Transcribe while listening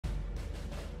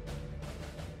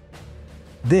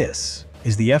This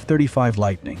is the F-35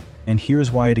 Lightning, and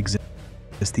here's why it exists.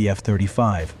 The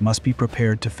F-35 must be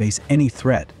prepared to face any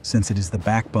threat since it is the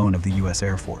backbone of the U.S.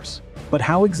 Air Force. But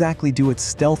how exactly do its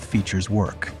stealth features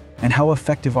work, and how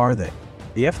effective are they?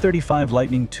 The F-35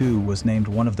 Lightning II was named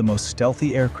one of the most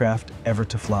stealthy aircraft ever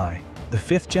to fly. The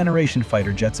fifth-generation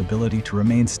fighter jet's ability to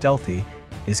remain stealthy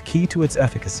is key to its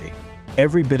efficacy.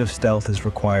 Every bit of stealth is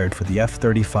required for the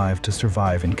F-35 to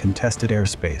survive in contested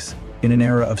airspace, in an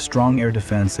era of strong air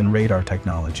defense and radar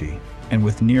technology, and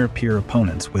with near-peer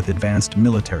opponents with advanced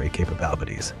military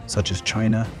capabilities, such as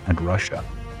China and Russia.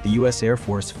 The U.S. Air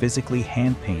Force physically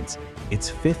hand-paints its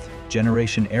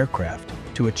fifth-generation aircraft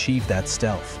to achieve that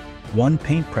stealth, one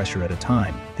paint pressure at a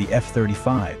time, the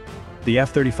F-35. The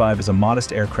F-35 is a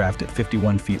modest aircraft at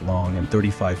 51 feet long and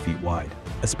 35 feet wide,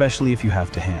 especially if you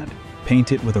have to hand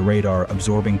paint it with a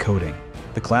radar-absorbing coating.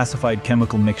 The classified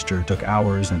chemical mixture took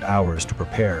hours and hours to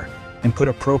prepare and put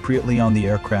appropriately on the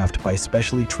aircraft by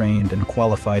specially trained and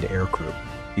qualified aircrew.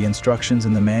 The instructions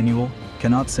in the manual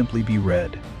cannot simply be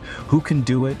read. Who can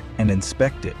do it and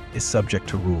inspect it is subject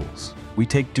to rules. We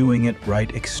take doing it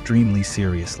right extremely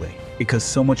seriously. Because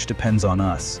so much depends on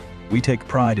us, we take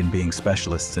pride in being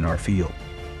specialists in our field.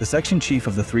 The Section Chief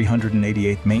of the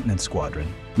 388th Maintenance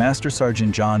Squadron, Master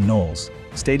Sergeant John Noles,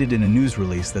 stated in a news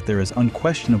release that there is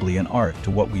unquestionably an art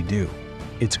to what we do.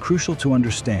 It's crucial to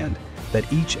understand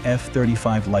that each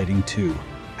F-35 Lightning II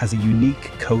has a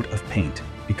unique coat of paint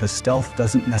because stealth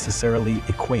doesn't necessarily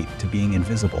equate to being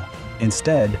invisible.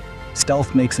 Instead,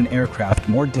 stealth makes an aircraft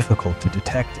more difficult to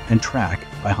detect and track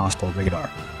by hostile radar.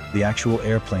 The actual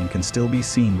airplane can still be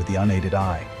seen with the unaided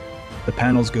eye. The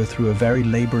panels go through a very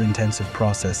labor-intensive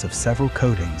process of several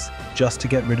coatings just to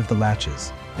get rid of the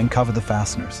latches and cover the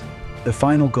fasteners. The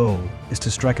final goal is to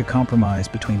strike a compromise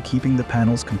between keeping the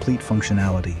panel's complete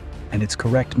functionality and its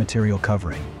correct material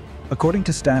covering. According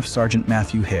to Staff Sergeant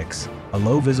Matthew Hicks, a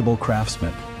low-visible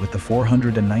craftsman with the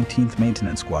 419th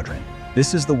Maintenance Squadron,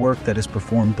 this is the work that is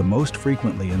performed the most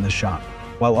frequently in the shop,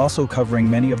 while also covering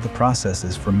many of the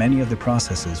processes for many of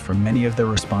their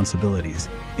responsibilities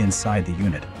inside the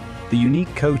unit. The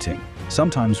unique coating,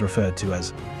 sometimes referred to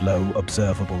as low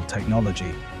observable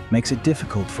technology, makes it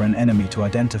difficult for an enemy to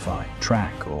identify,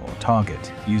 track, or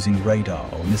target using radar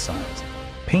or missiles.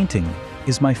 Painting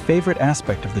is my favorite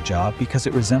aspect of the job because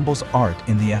it resembles art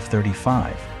in the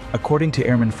F-35. According to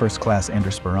Airman First Class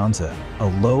Andrew Speranza, a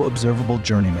low observable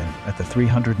journeyman at the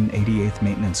 388th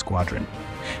Maintenance Squadron,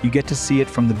 you get to see it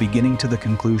from the beginning to the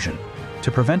conclusion.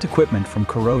 To prevent equipment from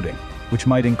corroding, which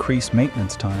might increase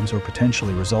maintenance times or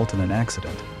potentially result in an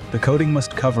accident, the coating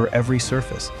must cover every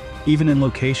surface, even in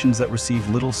locations that receive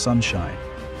little sunshine.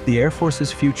 The Air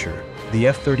Force's future, the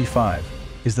F-35,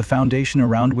 is the foundation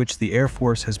around which the Air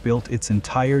Force has built its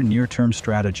entire near-term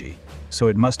strategy, so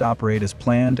it must operate as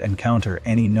planned and counter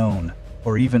any known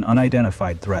or even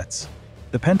unidentified threats.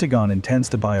 The Pentagon intends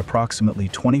to buy approximately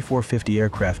 2450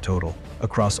 aircraft total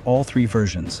across all three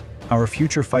versions. Our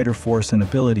future fighter force and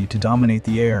ability to dominate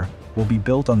the air will be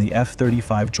built on the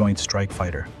F-35 Joint Strike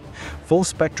Fighter.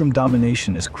 Full-spectrum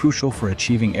domination is crucial for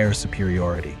achieving air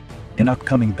superiority. In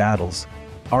upcoming battles,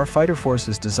 our fighter force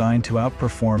is designed to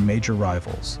outperform major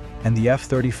rivals, and the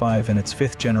F-35 and its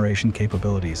fifth-generation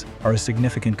capabilities are a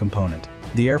significant component.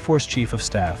 The Air Force Chief of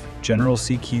Staff, General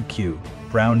C.Q.Q.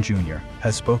 Brown Jr.,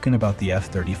 has spoken about the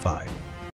F-35.